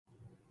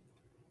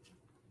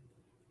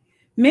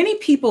Many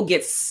people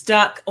get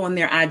stuck on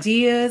their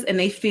ideas and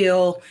they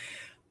feel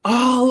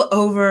all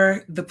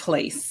over the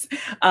place,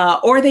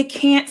 or they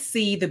can't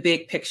see the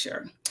big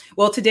picture.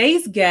 Well,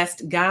 today's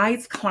guest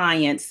guides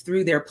clients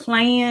through their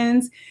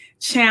plans,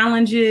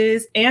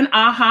 challenges, and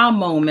aha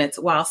moments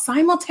while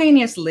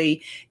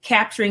simultaneously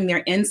capturing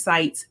their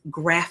insights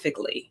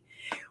graphically.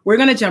 We're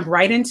going to jump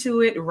right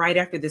into it right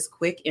after this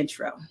quick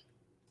intro.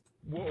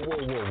 Whoa.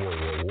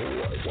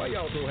 Why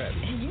y'all so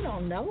happy? You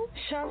don't know?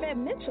 Charvette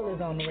Mitchell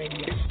is on the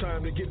radio. It's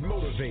time to get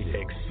motivated,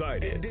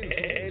 excited,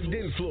 and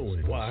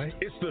influenced. Why?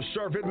 It's the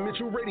Charvette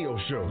Mitchell Radio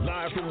Show,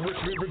 live from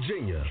Richmond,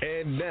 Virginia.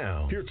 And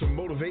now, here to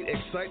motivate,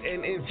 excite,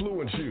 and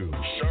influence you,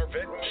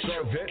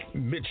 Charvette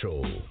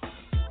Mitchell.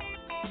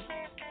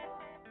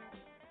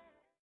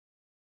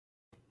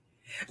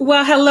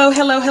 Well,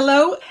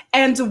 hello,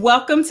 and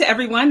welcome to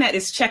everyone that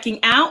is checking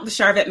out the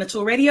Charvette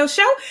Mitchell Radio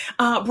Show,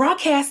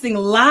 broadcasting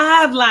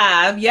live,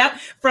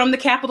 from the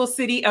capital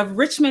city of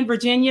Richmond,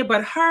 Virginia,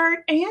 but heard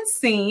and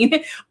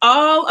seen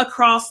all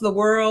across the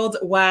World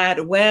Wide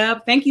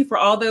Web. Thank you for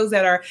all those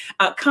that are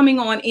coming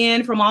on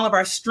in from all of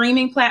our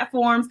streaming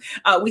platforms.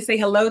 We say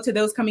hello to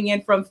those coming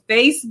in from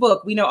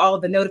Facebook. We know all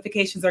of the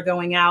notifications are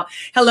going out.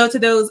 Hello to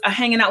those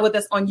hanging out with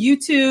us on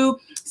YouTube,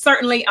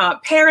 certainly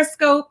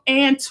Periscope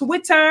and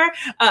Twitter.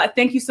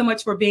 Thank you so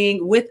much for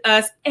being with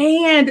us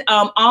and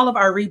all of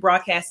our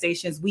rebroadcast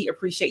stations. We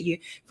appreciate you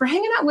for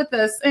hanging out with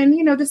us and,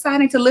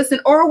 deciding to listen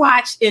or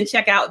watch and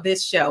check out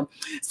this show.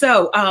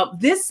 So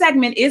this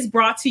segment is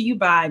brought to you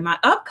by my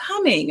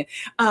upcoming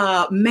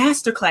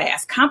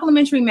masterclass,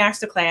 complimentary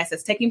masterclass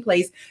that's taking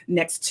place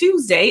next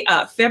Tuesday,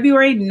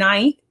 February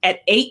 9th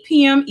at 8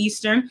 p.m.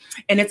 Eastern.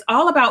 And it's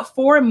all about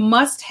 4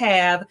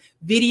 must-have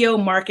video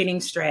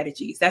marketing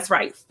strategies. That's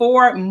right.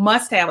 4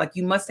 must-have, like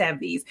you must have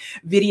these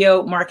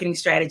video marketing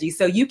strategies.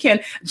 So you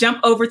can jump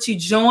over to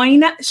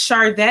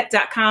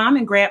joincharvette.com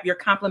and grab your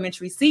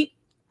complimentary seat.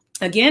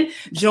 Again,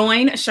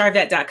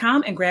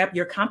 joincharvette.com and grab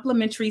your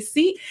complimentary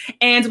seat.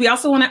 And we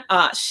also want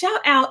to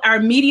shout out our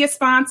media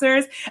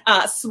sponsors,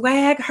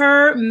 Swag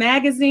Her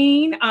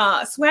Magazine.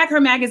 Swag Her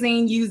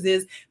Magazine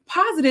uses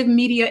positive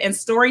media and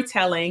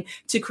storytelling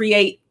to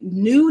create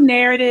new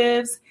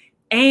narratives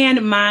and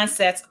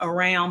mindsets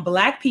around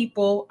Black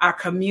people, our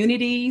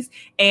communities,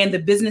 and the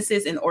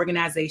businesses and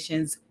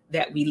organizations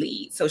that we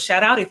lead. So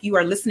shout out if you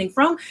are listening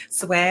from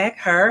Swag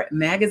Her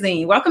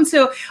Magazine. Welcome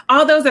to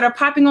all those that are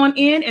popping on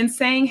in and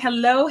saying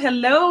hello,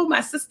 my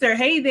sister.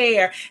 Hey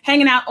there,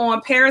 hanging out on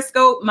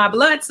Periscope, my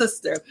blood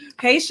sister.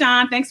 Hey,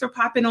 Sean, thanks for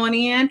popping on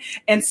in.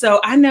 And so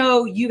I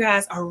know you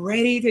guys are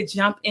ready to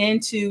jump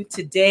into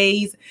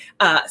today's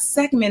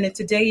segment and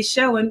today's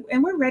show, and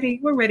we're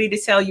ready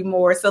to tell you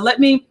more. So let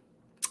me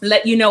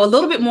let you know a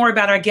little bit more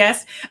about our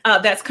guest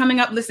that's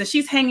coming up. Listen,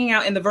 she's hanging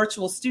out in the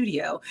virtual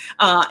studio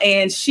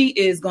and she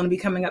is going to be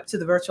coming up to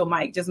the virtual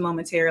mic just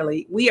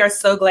momentarily. We are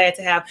so glad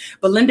to have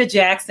Belinda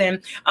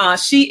Jackson.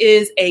 She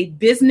is a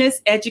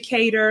business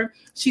educator.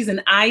 She's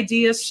an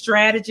idea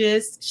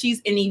strategist.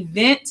 She's an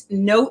event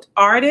note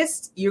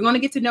artist. You're going to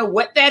get to know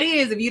what that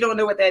is if you don't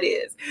know what that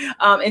is.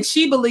 And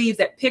she believes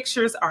that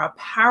pictures are a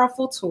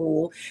powerful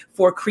tool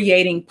for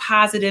creating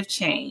positive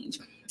change.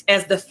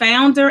 As the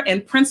founder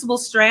and principal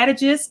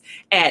strategist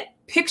at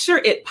Picture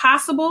It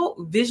Possible,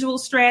 Visual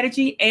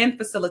Strategy and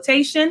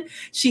Facilitation,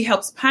 she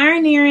helps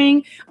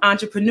pioneering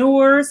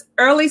entrepreneurs,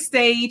 early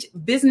stage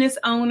business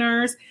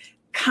owners,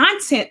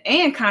 content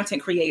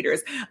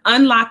creators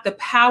unlock the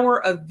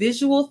power of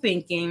visual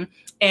thinking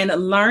and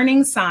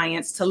learning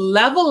science to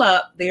level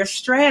up their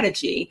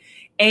strategy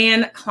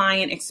and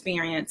client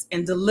experience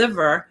and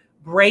deliver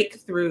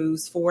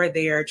breakthroughs for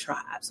their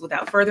tribes.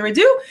 Without further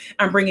ado,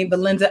 I'm bringing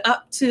Belinda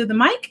up to the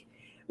mic.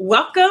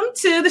 Welcome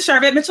to the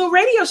Charvette Mitchell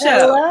Radio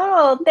Show.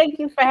 Hello. Thank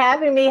you for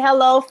having me.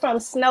 Hello from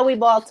snowy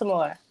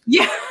Baltimore.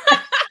 Yeah.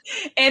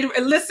 And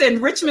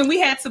listen, Richmond, we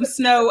had some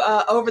snow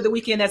over the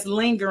weekend that's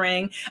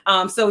lingering.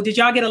 So did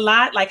y'all get a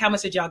lot? Like, how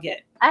much did y'all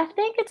get? I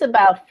think it's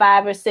about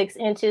 5 or 6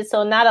 inches.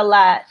 So not a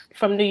lot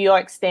from New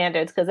York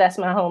standards, because that's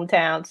my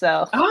hometown.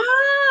 So.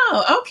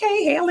 Oh,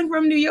 okay. Hailing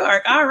from New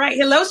York. All right.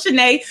 Hello,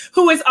 Shanae,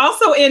 who is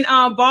also in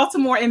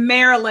Baltimore and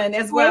Maryland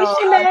as well.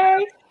 Hey,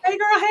 Shanae. Hey,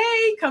 girl.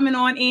 Hey, coming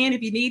on in.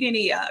 If you need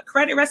any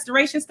credit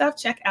restoration stuff,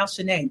 check out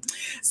Shanae.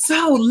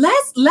 So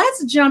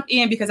let's jump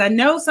in, because I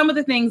know some of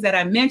the things that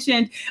I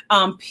mentioned,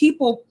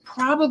 people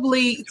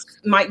probably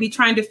might be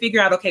trying to figure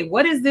out, okay,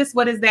 what is this?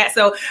 What is that?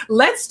 So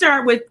let's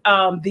start with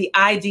the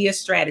idea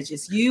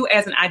strategist. You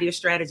as an idea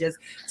strategist,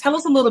 tell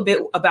us a little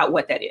bit about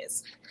what that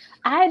is.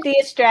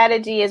 Idea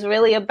strategy is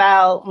really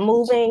about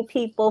moving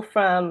people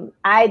from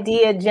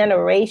idea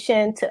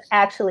generation to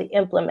actually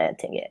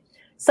implementing it.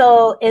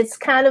 So it's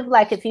kind of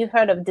like, if you've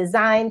heard of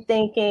design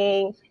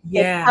thinking,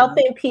 it's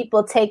helping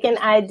people take an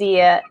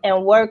idea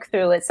and work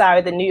through it.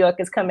 Sorry, the New York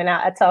is coming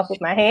out. I talk with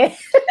my hand.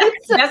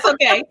 That's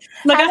okay.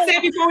 Like I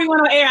said before we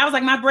went on air, I was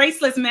like, my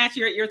bracelets match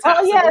your top.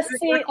 Oh, yes.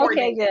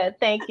 Okay, good.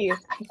 Thank you.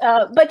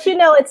 But,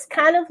 it's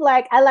kind of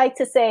like, I like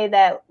to say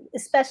that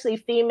especially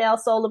female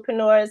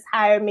solopreneurs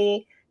hire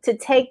me to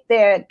take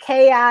their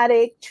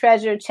chaotic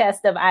treasure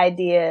chest of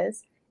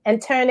ideas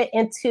and turn it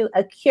into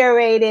a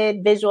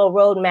curated visual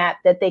roadmap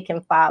that they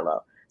can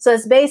follow. So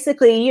it's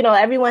basically,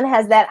 everyone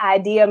has that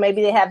idea.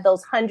 Maybe they have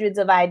those hundreds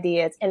of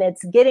ideas, and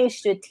it's getting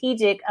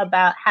strategic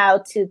about how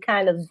to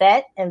kind of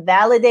vet and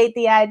validate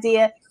the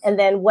idea and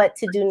then what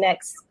to do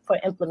next for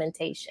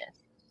implementation.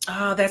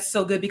 Oh, that's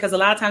so good, because a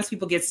lot of times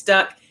people get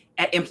stuck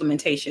at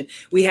implementation.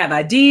 We have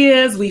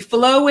ideas, we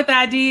flow with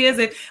ideas.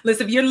 And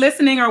listen, if you're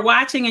listening or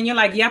watching and you're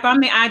like, yep, I'm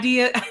the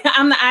idea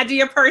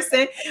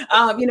person,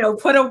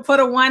 put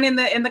a one in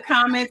the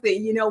comments,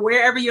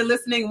 wherever you're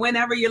listening,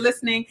 whenever you're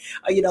listening,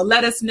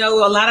 let us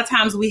know. A lot of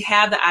times we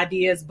have the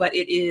ideas, but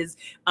it is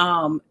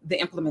the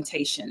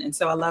implementation. And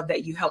so I love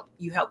that you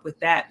help with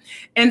that.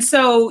 And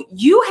so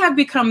you have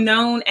become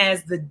known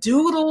as the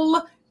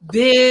Doodle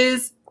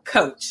Biz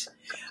Coach.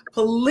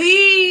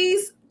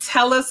 Please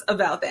tell us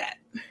about that.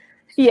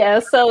 Yeah,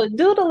 so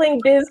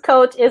Doodling Biz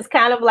Coach is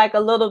kind of like a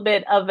little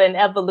bit of an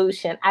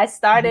evolution. I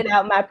started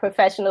out my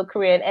professional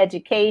career in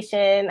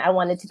education. I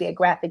wanted to be a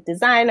graphic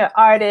designer,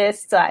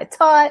 artist, so I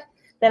taught.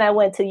 Then I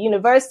went to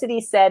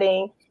university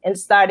setting and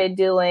started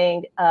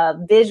doing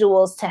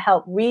visuals to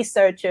help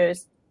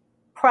researchers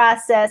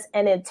process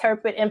and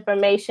interpret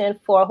information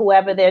for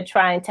whoever they're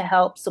trying to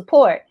help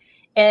support.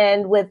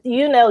 And with,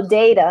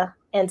 data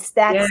and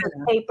stacks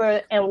of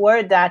paper and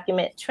Word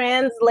document,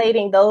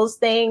 translating those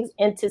things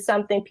into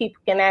something people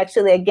can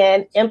actually,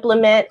 again,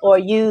 implement or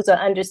use or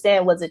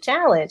understand was a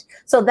challenge.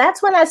 So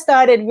that's when I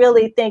started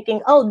really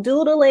thinking,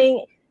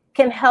 doodling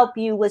can help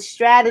you with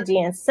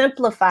strategy and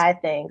simplify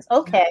things.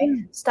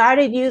 Okay,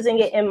 started using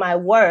it in my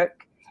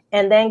work,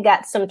 and then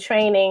got some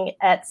training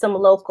at some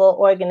local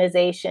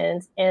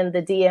organizations in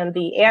the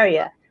DMV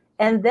area.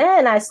 And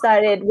then I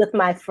started with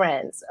my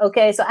friends.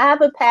 Okay, so I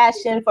have a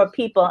passion for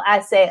people, I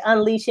say,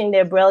 unleashing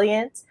their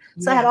brilliance.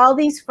 So I had all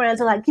these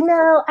friends who are like,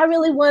 I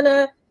really want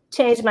to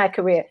change my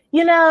career.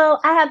 I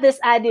have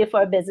this idea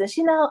for a business.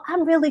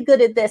 I'm really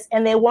good at this.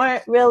 And they were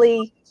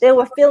feeling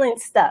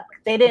stuck.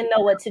 They didn't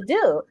know what to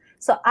do.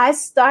 So I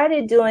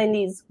started doing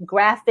these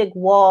graphic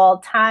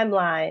wall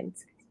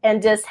timelines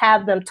and just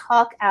have them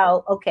talk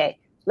out. Okay,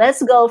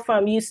 let's go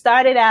from you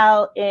started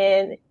out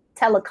in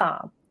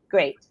telecom.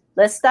 Great.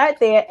 Let's start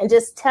there and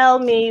just tell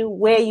me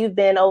where you've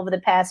been over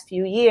the past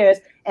few years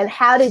and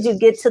how did you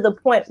get to the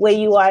point where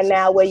you are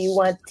now, where you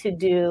want to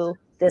do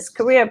this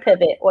career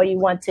pivot or you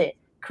want to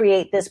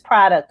create this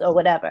product or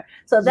whatever.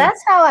 So that's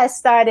how I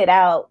started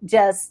out,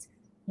 just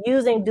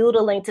using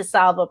doodling to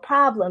solve a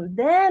problem.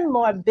 Then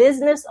more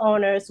business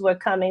owners were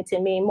coming to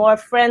me, more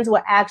friends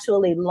were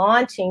actually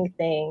launching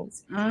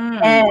things.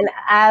 And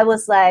I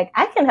was like,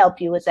 I can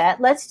help you with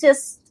that. Let's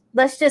just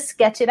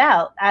sketch it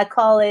out. I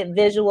call it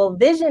visual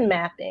vision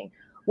mapping.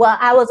 Well,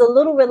 I was a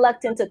little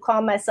reluctant to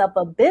call myself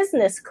a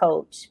business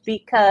coach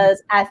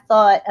because I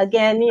thought,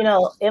 again,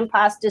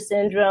 imposter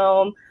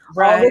syndrome,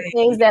 all the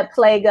things that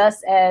plague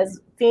us as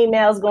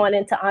females going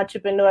into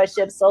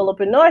entrepreneurship,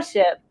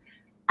 solopreneurship.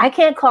 I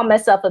can't call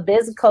myself a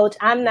business coach.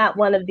 I'm not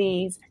one of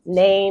these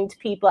named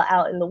people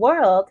out in the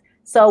world.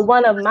 So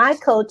one of my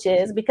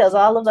coaches, because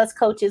all of us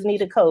coaches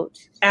need a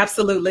coach.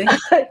 Absolutely.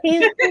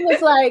 he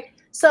was like,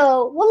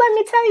 so, well, let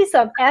me tell you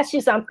something, ask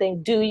you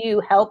something. Do you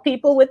help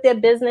people with their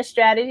business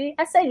strategy?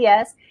 I said,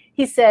 yes.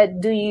 He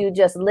said, do you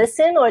just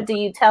listen or do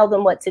you tell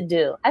them what to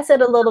do? I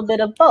said, a little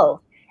bit of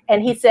both.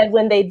 And he said,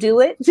 when they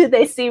do it, do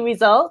they see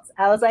results?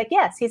 I was like,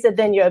 yes. He said,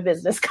 then you're a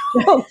business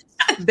coach.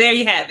 There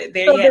you have it.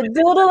 So the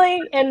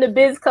doodling and the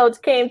biz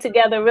coach came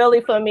together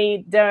really for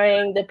me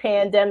during the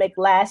pandemic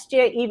last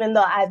year, even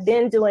though I've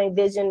been doing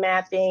vision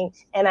mapping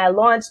and I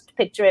launched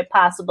Picture It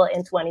Possible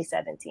in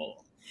 2017.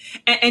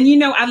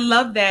 And I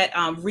love that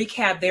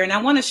recap there. And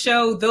I want to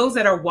show those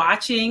that are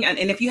watching. And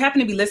if you happen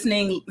to be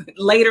listening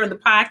later in the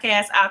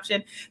podcast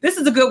option, this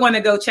is a good one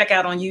to go check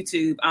out on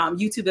YouTube,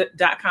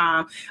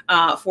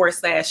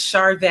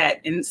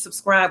 youtube.com/Charvette, and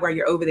subscribe while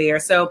you're over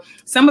there. So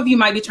some of you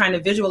might be trying to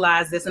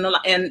visualize this. And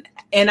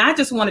I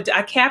just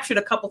I captured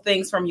a couple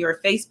things from your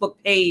Facebook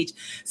page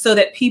so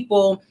that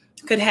people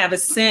could have a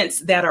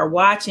sense that are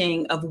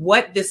watching of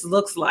what this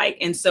looks like.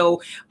 And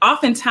so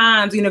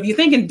oftentimes, if you're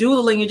thinking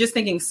doodling, you're just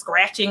thinking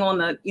scratching on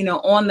the,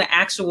 on the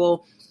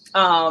actual,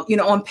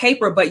 on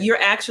paper, but you're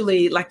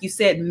actually, like you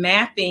said,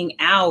 mapping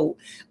out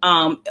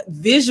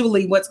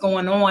visually what's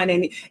going on.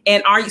 And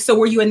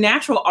were you a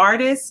natural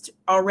artist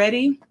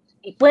already?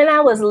 When I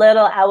was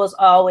little, I was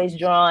always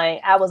drawing.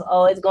 I was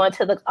always going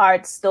to the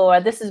art store.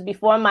 This is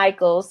before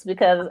Michael's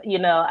because,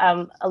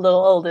 I'm a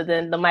little older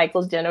than the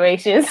Michael's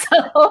generation.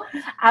 So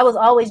I was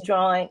always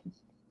drawing,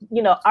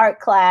 art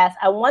class.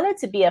 I wanted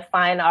to be a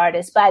fine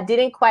artist, but I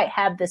didn't quite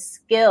have the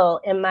skill,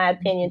 in my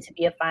opinion, to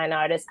be a fine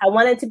artist. I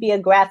wanted to be a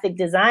graphic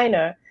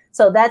designer.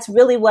 So that's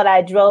really what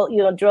I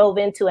drove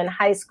into in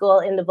high school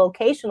in the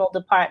vocational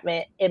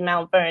department in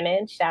Mount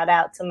Vernon. Shout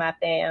out to my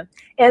fam.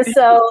 And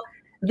so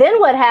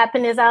then what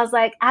happened is I was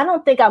like, I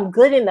don't think I'm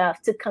good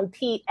enough to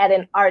compete at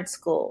an art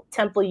school,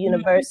 Temple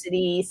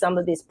University, some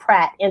of this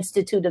Pratt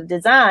Institute of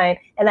Design.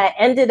 And I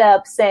ended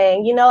up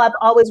saying, I've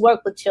always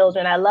worked with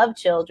children. I love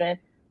children.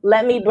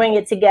 Let me bring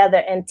it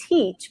together and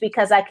teach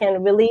because I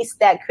can release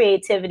that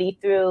creativity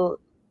through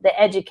the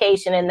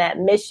education and that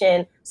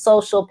mission,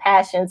 social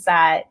passion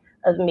side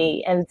of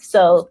me. And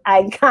so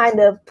I kind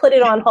of put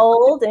it on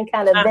hold and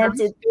kind of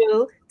vented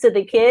through to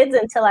the kids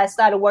until I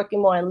started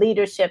working more in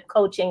leadership,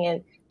 coaching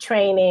and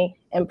training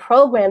and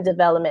program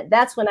development.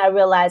 That's when I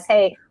realized,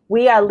 hey,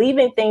 we are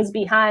leaving things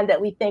behind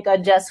that we think are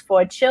just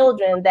for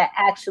children that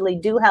actually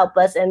do help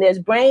us. And there's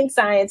brain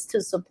science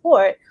to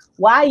support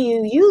why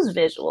you use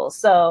visuals.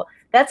 So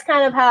that's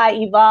kind of how I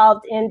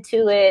evolved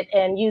into it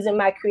and using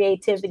my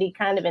creativity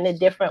kind of in a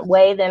different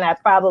way than I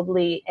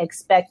probably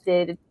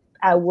expected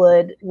I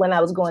would when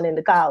I was going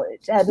into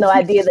college. I had no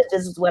idea that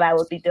this is what I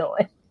would be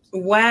doing.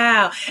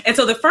 Wow. And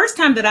so the first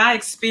time that I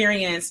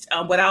experienced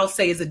what I'll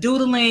say is a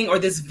doodling or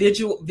this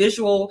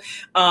visual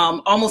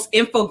almost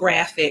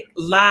infographic,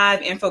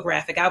 live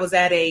infographic. I was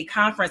at a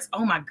conference,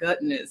 oh my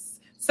goodness,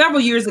 several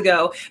years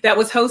ago that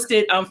was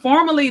hosted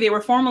they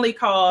were formerly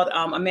called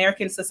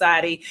American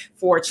Society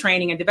for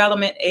Training and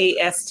Development,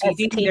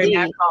 ASTD. They're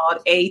now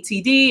called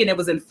ATD. And it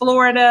was in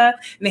Florida.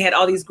 And they had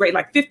all these great,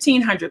 like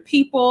 1,500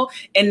 people.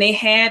 And they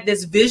had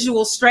this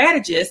visual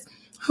strategist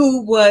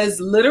who was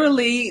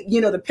literally,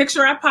 the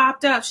picture I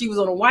popped up, she was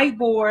on a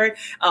whiteboard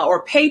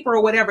or paper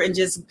or whatever, and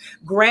just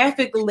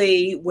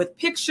graphically with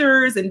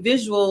pictures and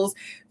visuals,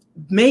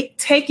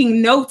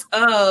 taking notes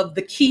of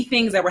the key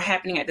things that were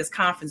happening at this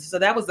conference. So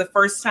that was the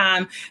first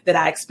time that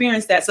I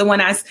experienced that. So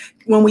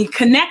when we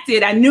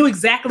connected, I knew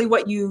exactly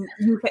what you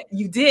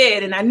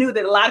did. And I knew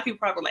that a lot of people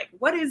probably were like,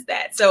 what is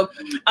that? So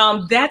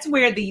that's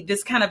where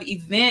this kind of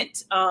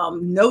event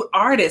note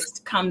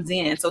artist comes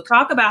in. So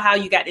talk about how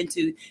you got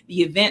into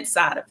the event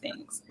side of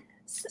things.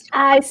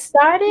 I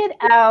started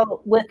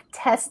out with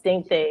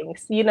testing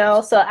things,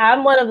 so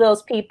I'm one of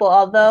those people,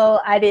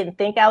 although I didn't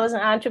think I was an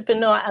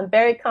entrepreneur, I'm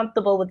very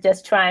comfortable with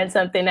just trying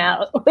something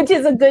out, which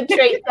is a good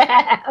trait to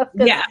have.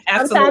 Yeah,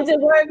 absolutely. Sometimes it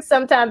works,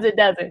 sometimes it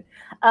doesn't.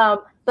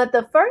 But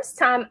the first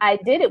time I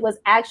did it was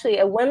actually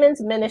a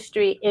women's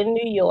ministry in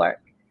New York.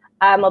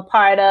 I'm a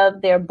part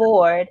of their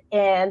board,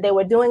 and they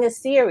were doing a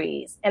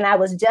series, and I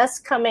was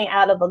just coming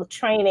out of a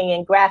training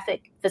in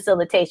graphic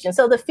facilitation.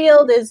 So the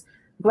field is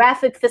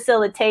graphic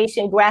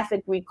facilitation,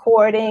 graphic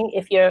recording,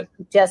 if you're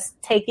just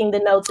taking the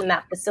notes and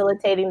not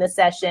facilitating the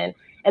session.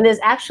 And there's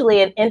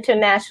actually an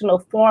international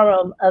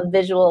forum of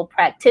visual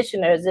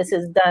practitioners. This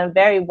is done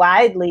very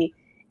widely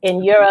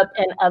in Europe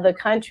and other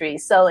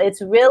countries. So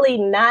it's really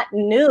not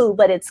new,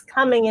 but it's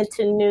coming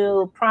into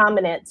new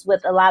prominence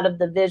with a lot of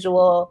the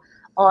visual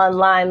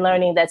online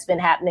learning that's been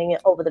happening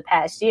over the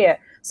past year.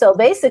 So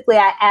basically,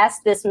 I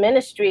asked this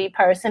ministry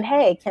person,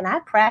 hey, can I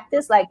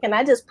practice? Can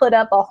I just put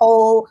up a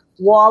whole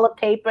wall of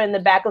paper in the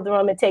back of the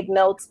room and take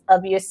notes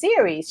of your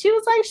series? She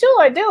was like,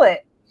 sure, do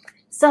it.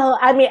 So,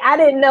 I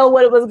didn't know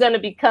what it was going to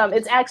become.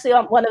 It's actually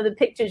on one of the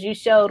pictures you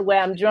showed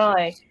where I'm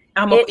drawing.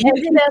 I'm going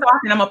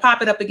to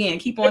pop it up again.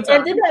 Keep on talking.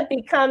 It ended up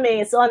becoming,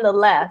 it's on the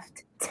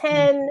left,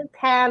 10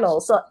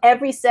 panels. So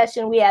every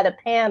session we had a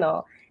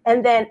panel.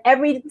 And then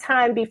every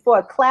time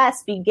before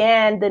class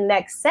began the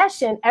next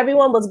session,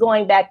 everyone was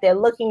going back there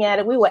looking at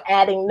it. We were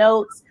adding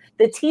notes.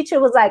 The teacher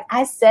was like,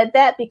 I said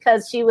that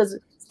because she was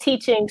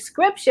teaching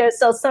scripture.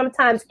 So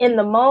sometimes in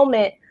the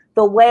moment,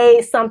 the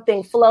way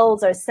something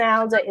flows or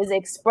sounds or is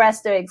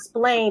expressed or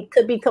explained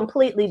could be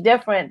completely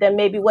different than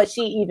maybe what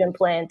she even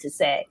planned to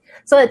say.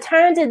 So it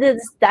turned into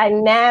this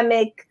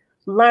dynamic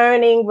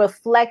learning,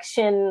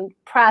 reflection,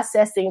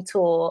 processing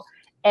tool.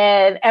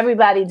 And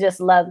everybody just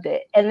loved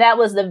it. And that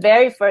was the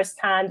very first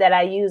time that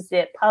I used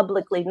it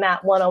publicly,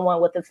 not one-on-one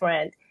with a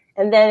friend.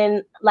 And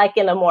then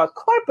in a more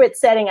corporate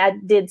setting, I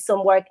did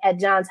some work at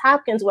Johns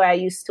Hopkins where I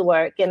used to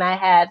work. And I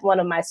had one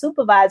of my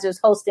supervisors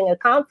hosting a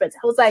conference.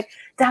 I was like,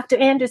 Dr.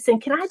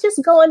 Anderson, can I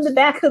just go in the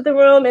back of the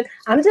room and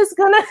I'm just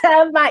going to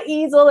have my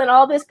easel and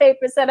all this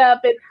paper set up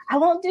and I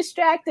won't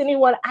distract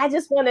anyone. I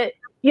just want to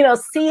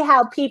see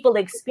how people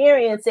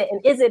experience it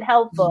and is it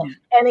helpful?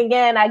 Mm-hmm. And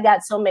again, I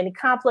got so many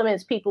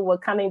compliments. People were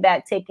coming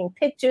back, taking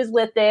pictures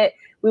with it.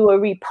 We were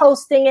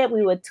reposting it.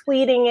 We were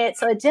tweeting it.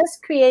 So it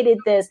just created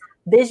this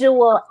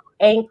visual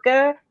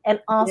anchor and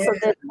also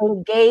this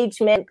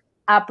engagement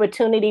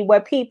opportunity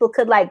where people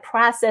could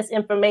process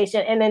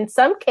information and in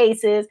some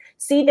cases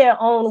see their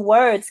own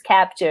words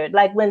captured.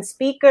 Like when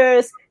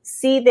speakers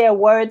see their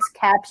words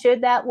captured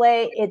that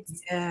way,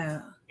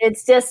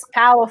 it's just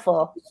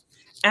powerful.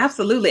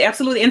 Absolutely.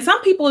 Absolutely. And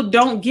some people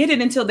don't get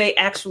it until they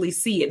actually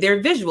see it. They're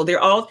visual.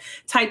 They're all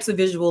types of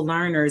visual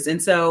learners.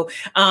 And so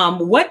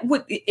what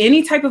would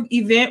any type of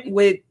event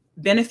would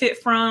benefit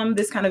from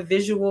this kind of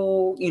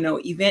visual,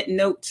 event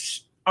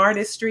note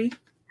artistry?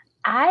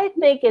 I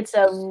think it's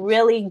a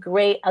really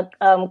great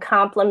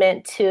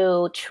complement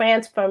to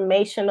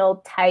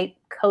transformational type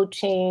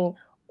coaching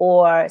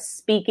or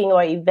speaking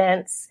or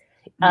events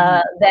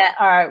that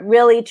are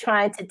really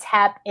trying to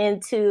tap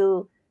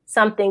into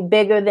something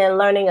bigger than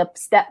learning a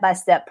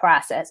step-by-step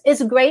process.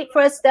 It's great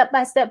for a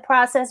step-by-step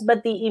process,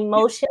 but the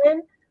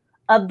emotion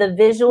of the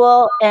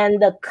visual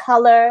and the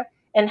color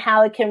and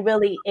how it can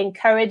really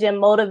encourage and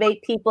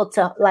motivate people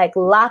to like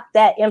lock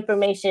that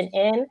information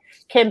in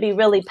can be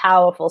really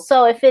powerful.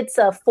 So if it's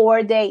a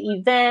 4-day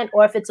event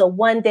or if it's a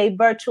 1-day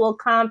virtual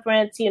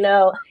conference, you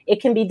know,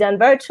 it can be done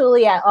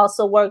virtually. I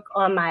also work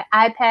on my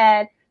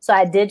iPad, so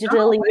I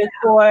digitally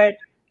record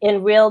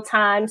in real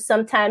time.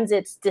 Sometimes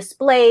it's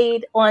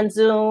displayed on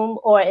Zoom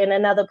or in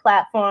another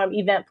platform,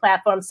 event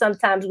platform.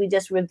 Sometimes we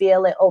just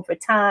reveal it over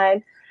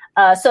time.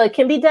 So it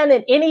can be done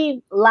at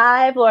any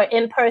live or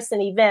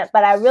in-person event,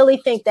 but I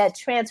really think that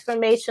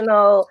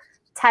transformational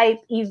type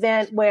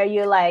event where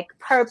you're like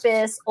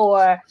purpose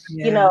or,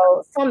 you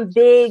know, some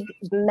big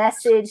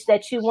message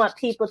that you want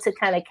people to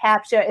kind of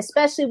capture,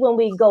 especially when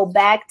we go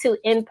back to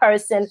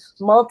in-person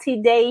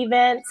multi-day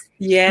events.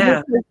 Yeah.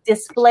 You can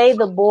display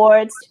the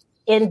boards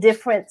in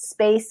different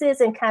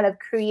spaces and kind of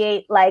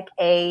create like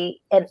an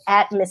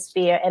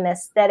atmosphere, an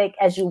aesthetic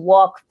as you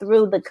walk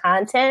through the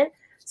content.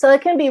 So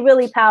it can be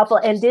really powerful.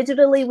 And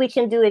digitally, we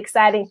can do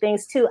exciting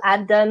things too.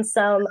 I've done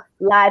some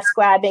live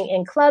scribing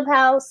in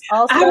Clubhouse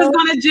also. I was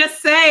going to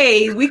just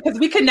say,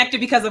 we connected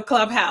because of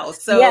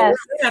Clubhouse. So yes.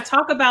 We're going to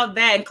talk about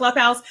that. And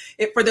Clubhouse,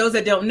 for those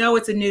that don't know,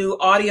 it's a new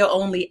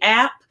audio-only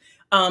app.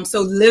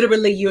 So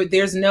literally,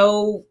 there's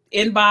no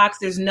inbox,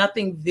 there's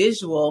nothing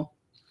visual.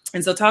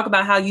 And so talk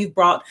about how you've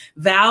brought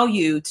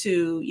value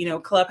to, you know,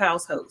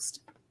 Clubhouse host.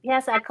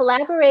 Yes, I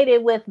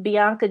collaborated with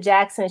Bianca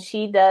Jackson.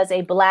 She does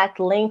a Black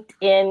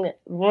LinkedIn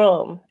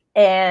room.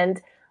 And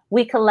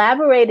we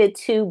collaborated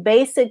to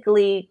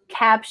basically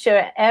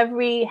capture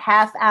every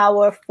half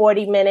hour,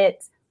 40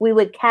 minutes. We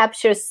would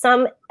capture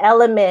some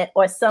element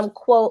or some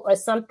quote or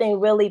something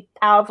really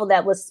powerful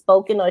that was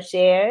spoken or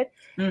shared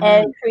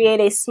and create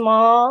a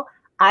small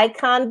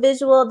icon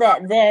visual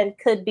that then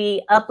could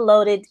be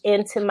uploaded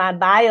into my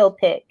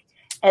biopic.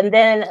 And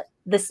then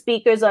the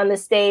speakers on the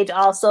stage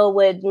also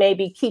would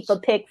maybe keep a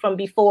pic from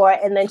before,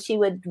 and then she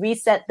would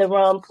reset the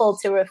room, pull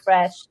to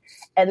refresh,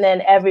 and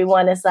then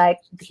everyone is like,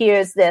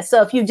 here's this.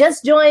 So if you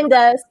just joined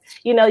us,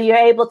 you know, you're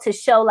able to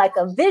show like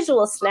a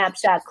visual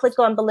snapshot. Click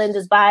on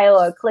Belinda's bio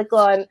or click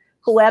on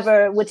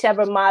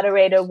whichever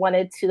moderator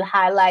wanted to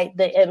highlight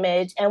the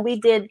image. And we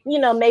did, you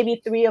know, maybe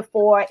 3 or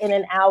 4 in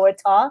an hour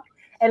talk,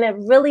 and it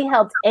really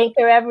helped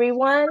anchor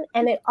everyone.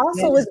 And it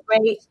also was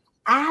great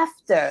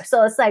after.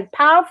 So it's like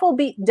powerful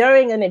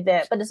during an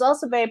event, but it's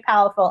also very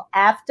powerful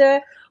after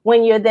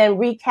when you're then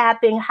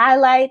recapping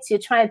highlights. You're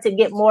trying to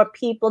get more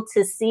people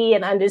to see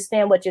and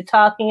understand what you're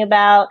talking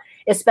about,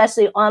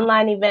 especially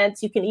online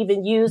events. You can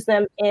even use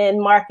them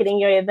in marketing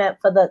your event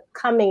for the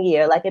coming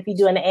year. Like if you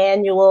do an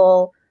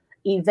annual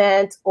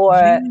event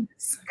or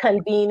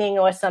convening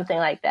or something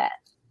like that.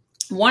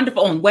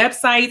 Wonderful. On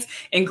websites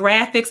and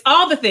graphics,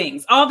 all the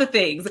things. So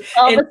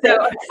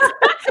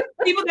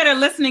people that are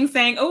listening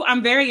saying, oh,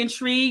 I'm very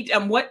intrigued.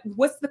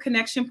 What's the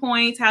connection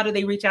points? How do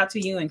they reach out to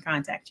you and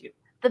contact you?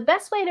 The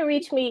best way to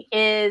reach me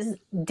is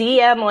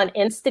DM on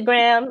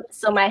Instagram.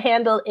 So my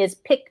handle is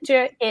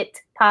Picture It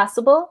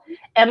Possible.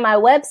 And my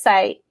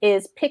website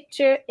is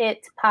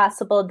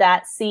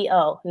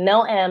pictureitpossible.co.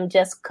 No M,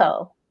 just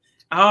co.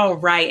 All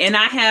right. And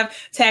I have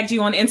tagged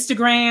you on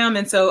Instagram.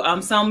 And so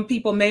some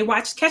people may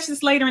catch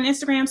this later on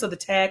Instagram. So the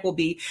tag will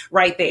be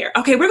right there.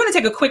 Okay, we're going to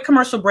take a quick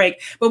commercial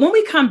break. But when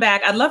we come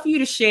back, I'd love for you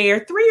to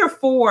share 3 or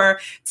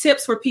 4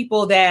 tips for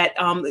people that,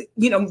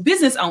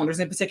 business owners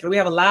in particular. We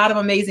have a lot of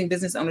amazing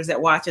business owners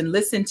that watch and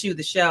listen to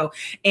the show.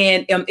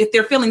 And if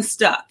they're feeling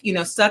stuck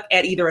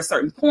at either a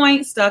certain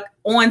point, stuck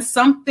on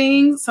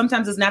something,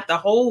 sometimes it's not the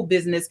whole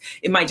business.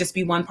 It might just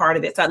be one part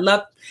of it. So I'd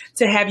love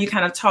to have you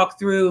kind of talk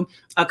through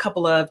a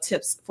couple of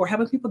tips for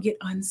helping people get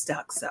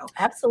unstuck. So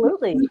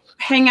absolutely.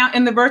 Hang out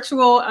in the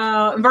virtual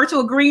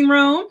green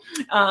room.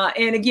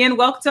 And again,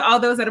 welcome to all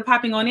those that are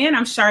popping on in.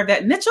 I'm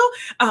Charvette Mitchell,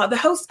 the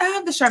host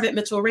of the Charvette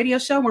Mitchell Radio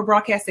Show. We're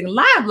broadcasting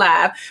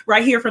live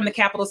right here from the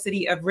capital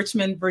city of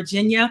Richmond,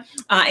 Virginia.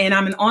 And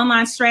I'm an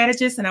online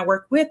strategist, and I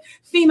work with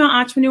female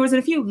entrepreneurs and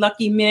a few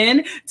lucky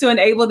men to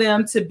enable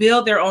them to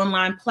build their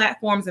online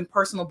platforms and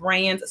personal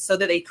brands so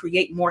that they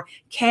create more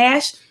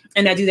cash.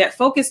 And I do that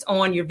focused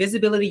on your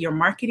visibility, your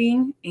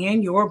marketing,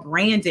 and your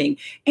branding.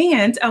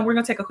 And we're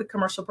going to take a quick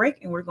commercial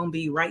break, and we're going to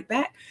be right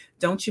back.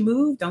 Don't you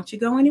move. Don't you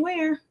go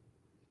anywhere.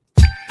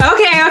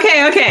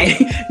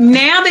 Okay.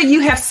 Now that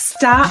you have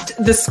stopped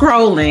the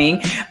scrolling,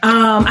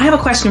 I have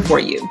a question for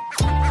you.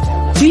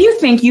 Do you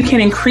think you can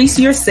increase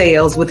your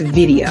sales with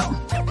video?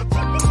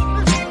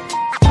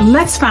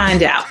 Let's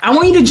find out. I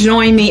want you to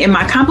join me in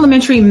my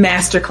complimentary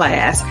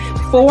masterclass,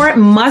 4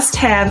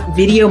 must-have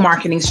video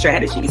marketing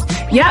strategies.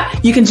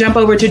 Yep, you can jump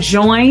over to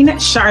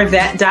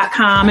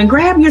joincharvette.com and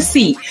grab your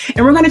seat.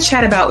 And we're going to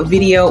chat about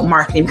video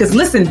marketing because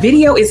listen,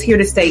 video is here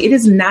to stay. It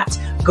is not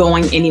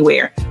going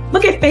anywhere.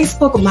 Look at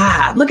Facebook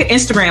Live. Look at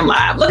Instagram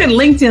Live. Look at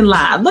LinkedIn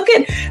Live. Look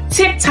at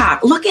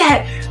TikTok. Look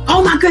at,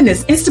 oh my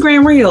goodness,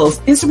 Instagram Reels,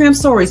 Instagram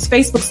Stories,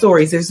 Facebook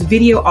Stories. There's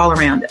video all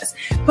around us.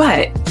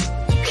 But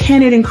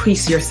can it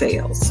increase your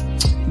sales?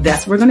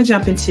 That's what we're going to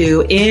jump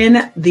into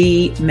in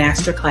the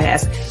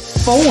masterclass,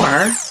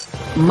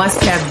 4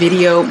 must-have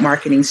video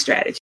marketing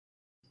strategies.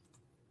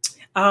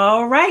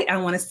 All right. I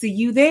want to see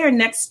you there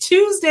next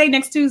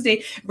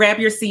Tuesday. Grab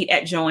your seat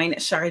at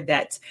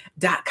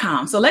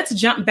joinsharvette.com. So let's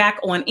jump back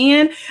on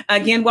in.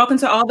 Again, welcome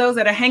to all those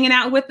that are hanging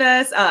out with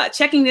us,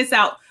 checking this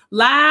out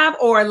live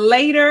or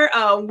later.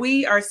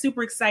 We are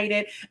super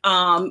excited.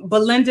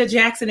 Belinda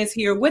Jackson is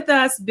here with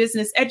us,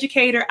 business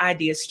educator,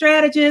 idea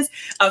strategist,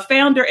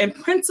 founder and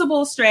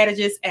principal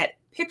strategist at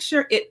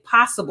Picture It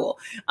Possible,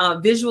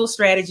 visual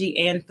strategy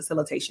and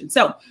facilitation.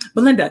 So,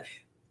 Belinda,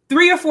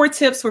 3 or 4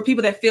 tips for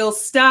people that feel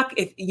stuck.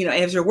 If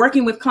as you're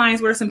working with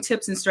clients, what are some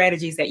tips and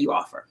strategies that you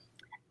offer?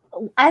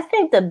 I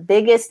think the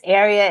biggest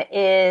area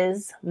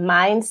is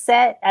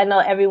mindset. I know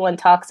everyone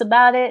talks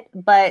about it,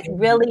 but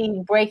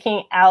really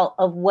breaking out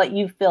of what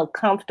you feel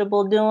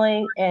comfortable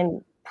doing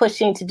and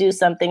pushing to do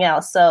something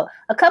else. So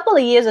a couple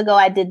of years ago,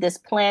 I did this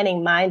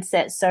planning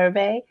mindset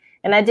survey,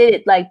 and I did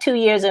it like 2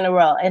 years in a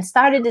row and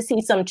started to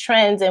see some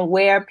trends and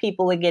where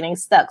people were getting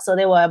stuck. So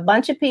there were a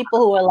bunch of people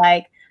who were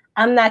like,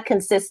 I'm not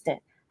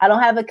consistent. I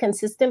don't have a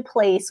consistent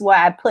place where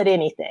I put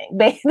anything.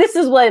 This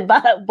is what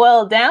it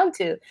boiled down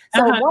to.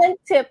 So one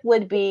tip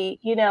would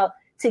be,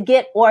 to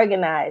get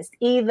organized.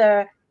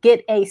 Either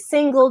get a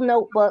single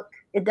notebook.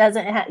 It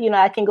doesn't have,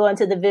 I can go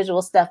into the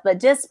visual stuff, but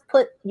just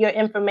put your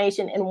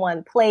information in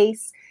one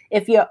place.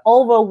 If you're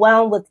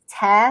overwhelmed with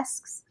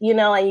tasks,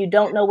 and you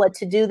don't know what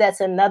to do,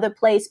 that's another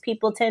place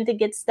people tend to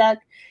get stuck.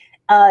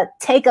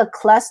 Take a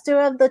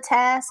cluster of the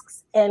tasks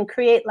and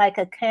create like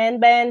a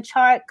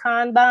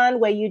Kanban,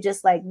 where you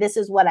just like, this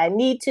is what I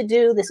need to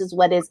do. This is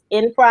what is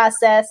in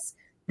process.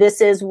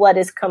 This is what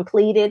is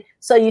completed.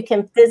 So you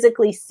can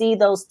physically see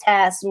those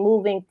tasks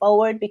moving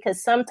forward,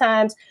 because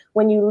sometimes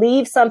when you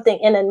leave something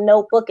in a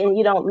notebook and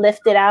you don't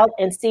lift it out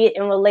and see it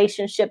in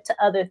relationship to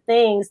other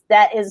things,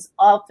 that is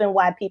often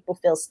why people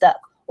feel stuck.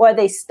 Or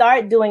they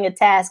start doing a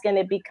task and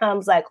it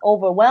becomes like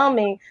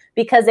overwhelming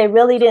because they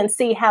really didn't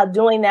see how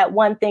doing that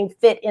one thing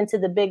fit into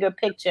the bigger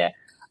picture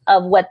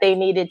of what they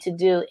needed to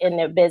do in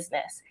their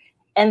business.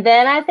 And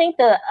then I think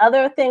the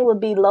other thing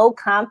would be low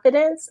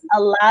confidence. A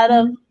lot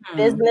of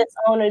business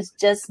owners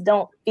just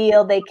don't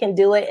feel they can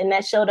do it. And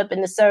that showed up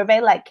in the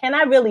survey. Like, can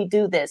I really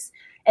do this?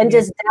 And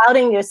just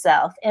doubting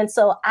yourself. And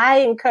so I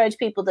encourage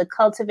people to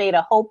cultivate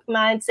a hope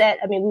mindset.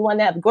 I mean, we want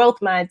to have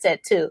growth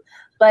mindset too.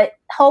 But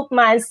hope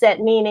mindset,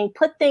 meaning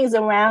put things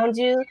around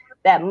you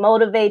that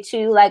motivate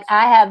you. Like,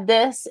 I have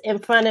this in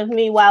front of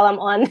me while I'm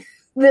on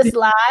this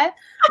live.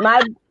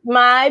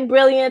 My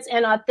brilliance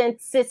and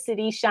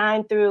authenticity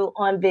shine through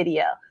on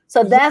video.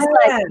 So that's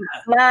like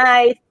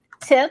my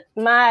tip.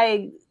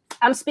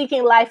 I'm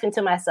speaking life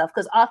into myself,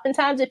 because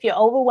oftentimes if you're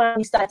overwhelmed,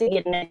 you start to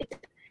get negative.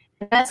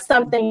 That's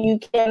something you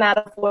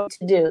cannot afford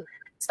to do.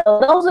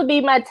 So those would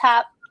be my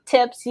top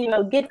tips.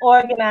 Get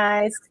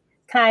organized,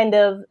 kind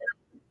of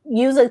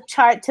use a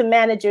chart to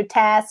manage your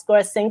tasks or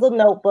a single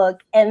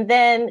notebook, and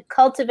then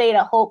cultivate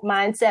a hope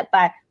mindset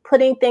by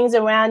putting things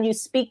around you,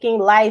 speaking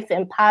life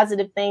and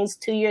positive things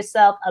to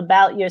yourself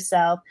about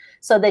yourself,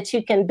 so that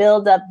you can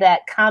build up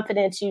that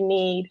confidence you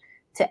need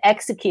to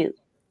execute.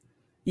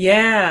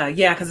 Yeah,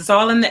 because it's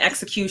all in the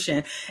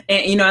execution.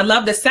 And, I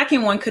love the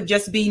second one could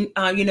just be,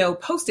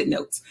 Post-it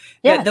notes.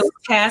 Yes. Those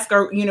tasks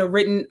are,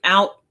 written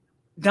out,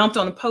 dumped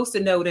on a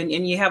Post-it note,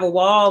 and you have a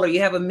wall or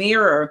you have a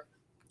mirror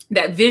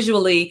that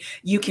visually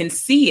you can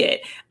see it,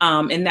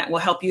 and that will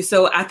help you.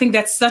 So I think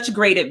that's such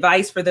great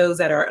advice for those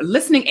that are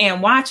listening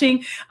and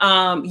watching.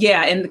 And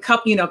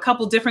a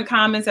couple different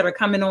comments that are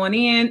coming on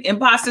in.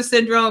 Imposter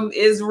syndrome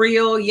is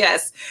real.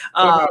 Yes.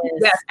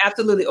 Yes,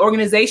 absolutely.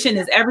 Organization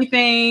is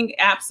everything.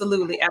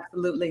 Absolutely.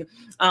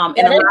 And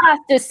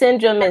imposter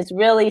syndrome is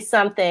really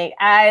something.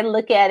 I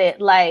look at it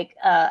like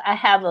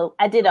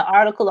I did an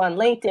article on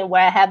LinkedIn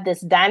where I have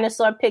this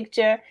dinosaur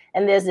picture,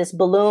 and there's this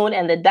balloon,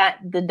 and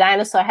the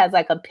dinosaur has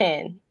like a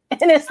pin.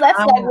 And that's like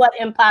what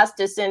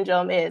imposter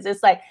syndrome is.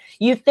 It's like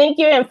you think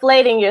you're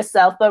inflating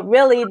yourself, but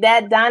really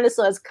that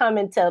dinosaur is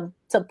coming to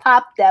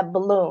pop that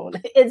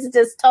balloon. It's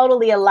just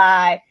totally a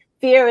lie.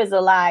 Fear is a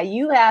lie.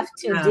 You have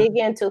to dig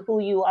into who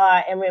you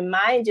are and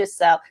remind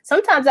yourself.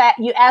 Sometimes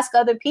you ask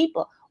other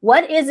people,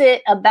 what is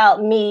it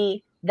about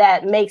me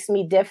that makes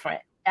me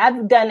different?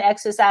 I've done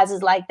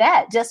exercises like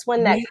that. Just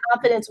when that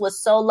confidence was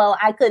so low,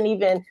 I couldn't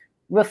even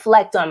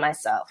reflect on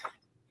myself.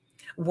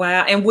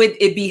 Wow. And would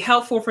it be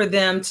helpful for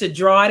them to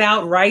draw it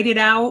out, write it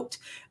out?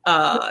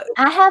 I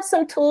have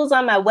some tools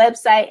on my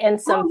website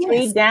and some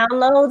free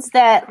downloads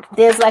that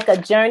there's like a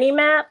journey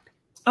map.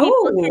 I'm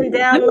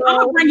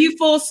gonna bring you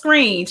full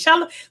screen.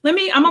 I'm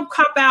gonna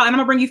cop out and I'm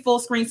gonna bring you full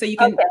screen so you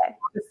can walk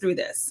us through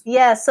this.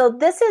 Yeah. So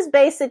this is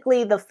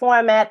basically the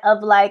format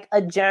of like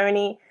a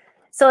journey.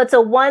 So it's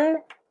a one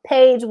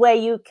page where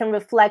you can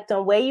reflect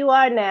on where you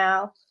are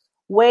now,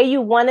 where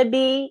you want to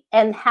be,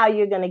 and how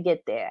you're going to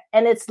get there.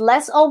 And it's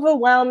less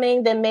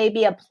overwhelming than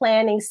maybe a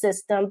planning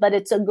system, but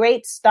it's a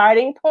great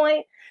starting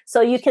point.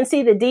 So you can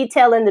see the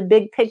detail in the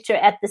big picture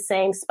at the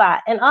same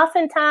spot. And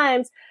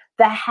oftentimes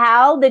the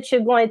how that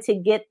you're going to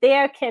get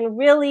there can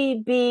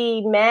really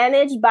be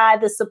managed by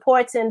the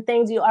supports and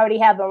things you already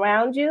have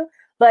around you.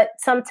 But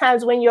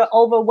sometimes when you're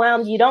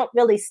overwhelmed, you don't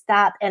really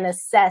stop and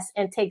assess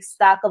and take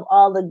stock of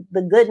all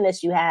the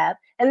goodness you have.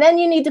 And then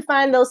you need to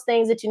find those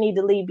things that you need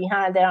to leave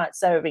behind that aren't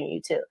serving you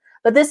too.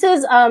 But this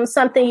is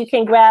something you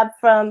can grab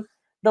from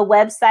the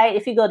website.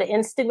 If you go to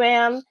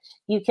Instagram,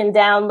 you can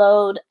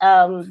download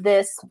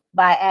this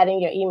by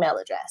adding your email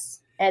address.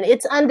 And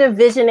it's under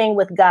Visioning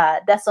with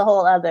God. That's a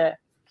whole other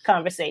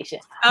conversation.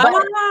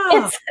 But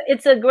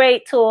it's a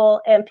great tool,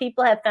 and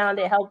people have found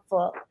it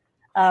helpful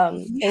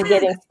in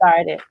getting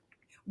started.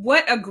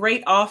 What a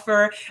great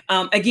offer.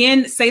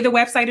 Again, say the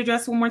website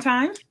address one more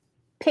time.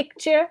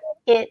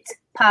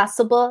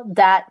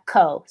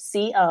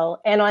 pictureitpossible.co.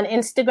 And on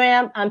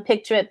Instagram, I'm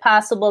Picture It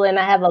Possible, and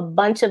I have a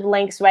bunch of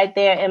links right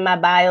there in my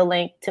bio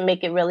link to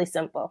make it really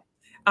simple.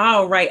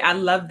 All right. I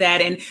love that.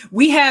 And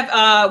we have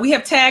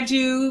tagged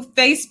you,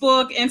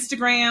 Facebook,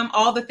 Instagram,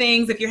 all the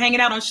things. If you're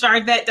hanging out on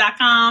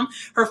Charvette.com,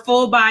 her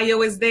full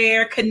bio is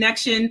there.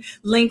 Connection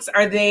links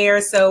are there.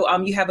 So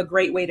you have a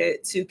great way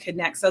to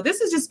connect. So this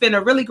has just been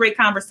a really great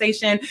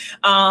conversation.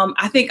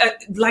 I think,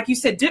 like you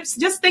said,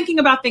 just thinking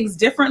about things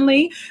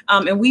differently.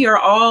 And we are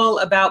all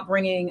about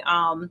bringing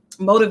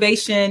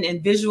motivation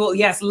and visual.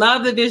 Yes,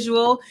 love the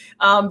visual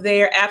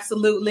there.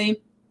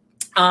 Absolutely.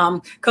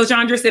 Coach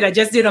Andrea said, I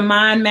just did a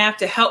mind map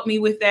to help me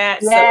with that.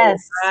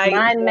 Yes, so, right.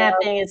 Mind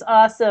mapping is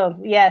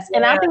awesome. Yes.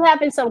 And I'll be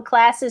having some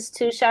classes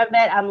too,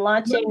 Charvette. I'm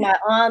launching my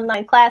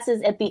online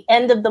classes at the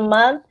end of the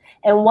month.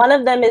 And one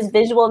of them is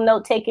Visual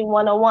Note-Taking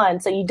 101.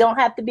 So you don't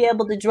have to be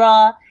able to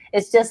draw.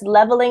 It's just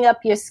leveling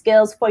up your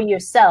skills for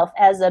yourself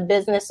as a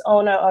business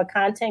owner or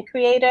content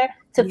creator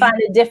to find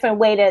a different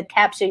way to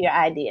capture your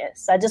ideas.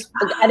 So I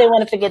didn't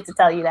want to forget to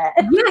tell you that.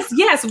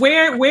 Yes.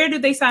 Where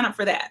did they sign up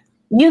for that?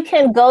 You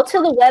can go to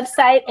the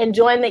website and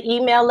join the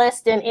email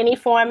list in any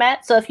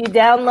format. So if you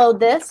download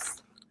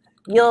this,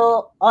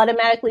 you'll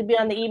automatically be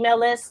on the email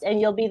list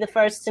and you'll be the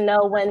first to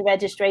know when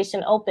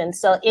registration opens.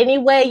 So any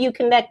way you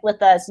connect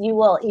with us, you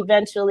will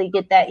eventually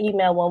get that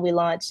email when we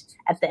launch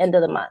at the end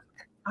of the month.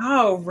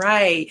 All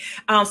right.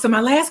 So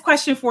my last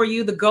question for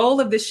you, the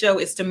goal of this show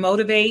is to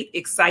motivate,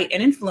 excite,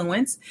 and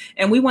influence.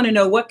 And we want to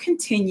know what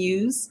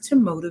continues to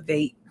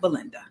motivate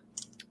Belinda.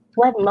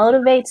 What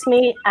motivates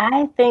me,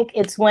 I think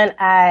it's when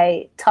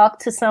I talk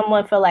to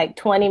someone for like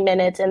 20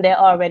 minutes and they're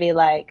already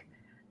like,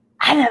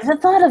 I never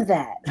thought of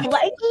that. I'm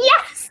like,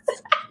 yes.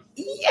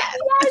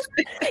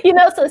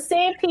 So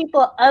seeing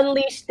people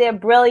unleash their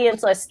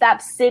brilliance or stop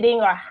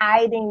sitting or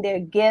hiding their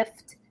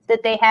gift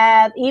that they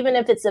have, even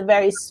if it's a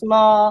very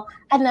small,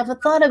 I never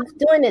thought of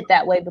doing it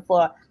that way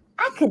before.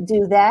 I could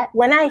do that.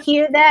 When I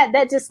hear that,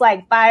 that just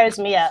like fires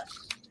me up.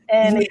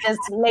 And it just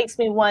makes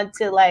me want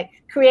to like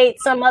create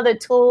some other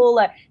tool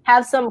or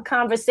have some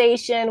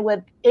conversation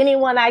with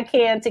anyone I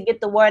can to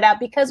get the word out,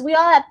 because we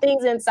all have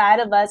things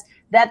inside of us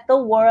that the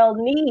world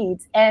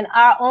needs. And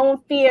our own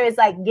fear is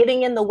like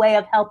getting in the way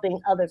of helping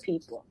other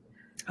people.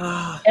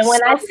 And when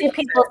I see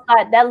people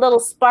that little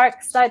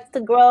spark starts to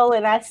grow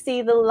and I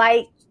see the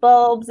light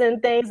bulbs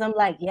and things, I'm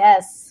like,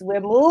 yes,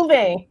 we're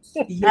moving.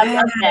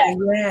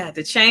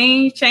 To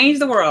change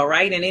the world,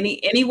 right? In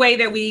any way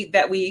that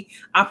we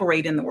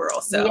operate in the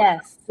world. So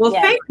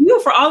thank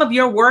you for all of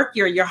your work,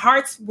 your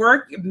heart's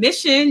work, your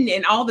mission,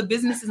 and all the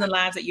businesses and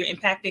lives that you're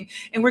impacting.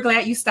 And we're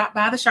glad you stopped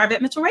by the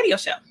Charvette Mitchell Radio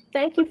Show.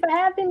 Thank you for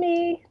having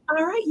me.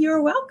 All right.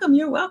 You're welcome.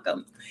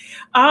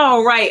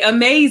 All right.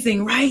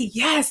 Amazing. Right.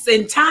 Yes.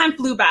 And time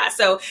flew by.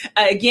 So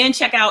again,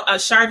 check out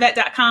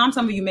Charvette.com.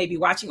 Some of you may be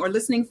watching or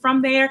listening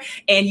from there,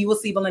 and you will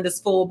see Belinda's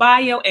full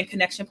bio and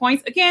connection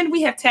points. Again,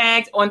 we have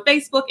tagged on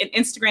Facebook and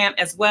Instagram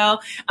as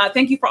well.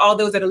 Thank you for all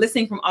those that are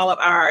listening from all of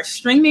our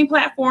streaming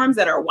platforms,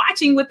 that are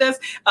watching with us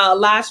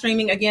live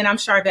streaming. Again, I'm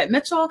Charvette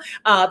Mitchell,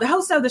 the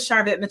host of the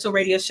Charvette Mitchell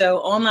Radio Show,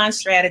 online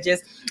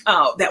strategist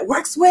that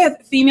works with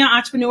female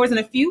entrepreneurs and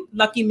a few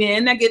lucky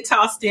men that get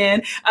tossed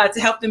in to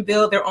help them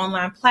build their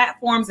online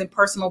platforms and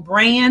personal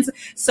brands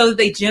so that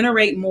they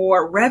generate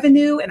more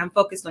revenue. And I'm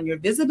focused on your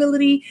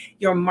visibility,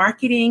 your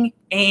marketing,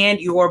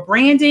 and your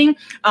branding.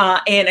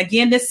 And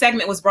again, this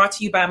segment was brought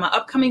to you by my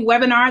upcoming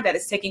webinar that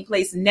is taking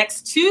place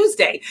next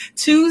Tuesday,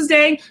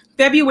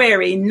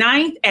 February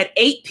 9th at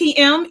 8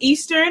 p.m.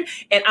 Eastern.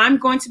 And I'm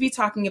going to be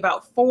talking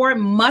about 4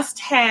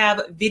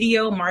 must-have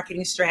video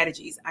marketing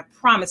strategies. I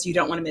promise you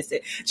don't want to miss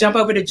it. Jump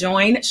over to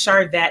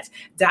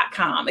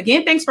joincharvette.com.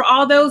 Again, thanks for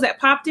all those that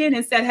popped in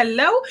and said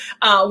hello.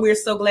 We're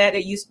so glad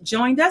that you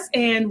joined us,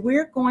 and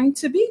we're going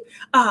to be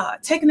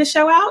taking the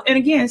show out. And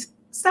again,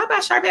 stop by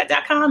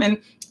charvette.com and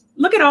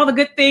look at all the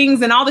good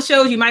things and all the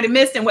shows you might have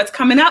missed and what's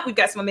coming up. We've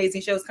got some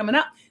amazing shows coming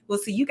up. We'll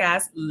see you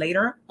guys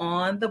later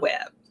on the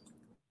web.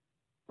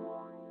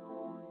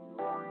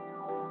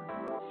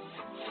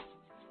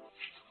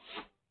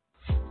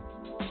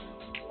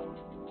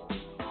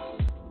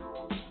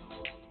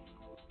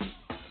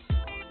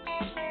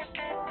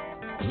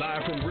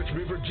 Live from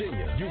Richmond,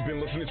 Virginia, you've been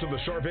listening to the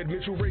Charvette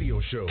Mitchell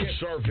Radio Show. Get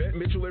Charvette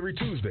Mitchell every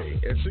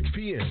Tuesday at 6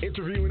 p.m.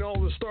 interviewing all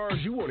the stars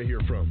you want to hear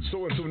from.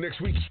 So until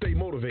next week, stay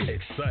motivated,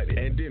 excited,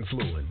 and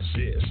influenced.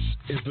 This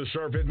is the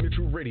Charvette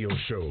Mitchell Radio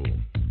Show.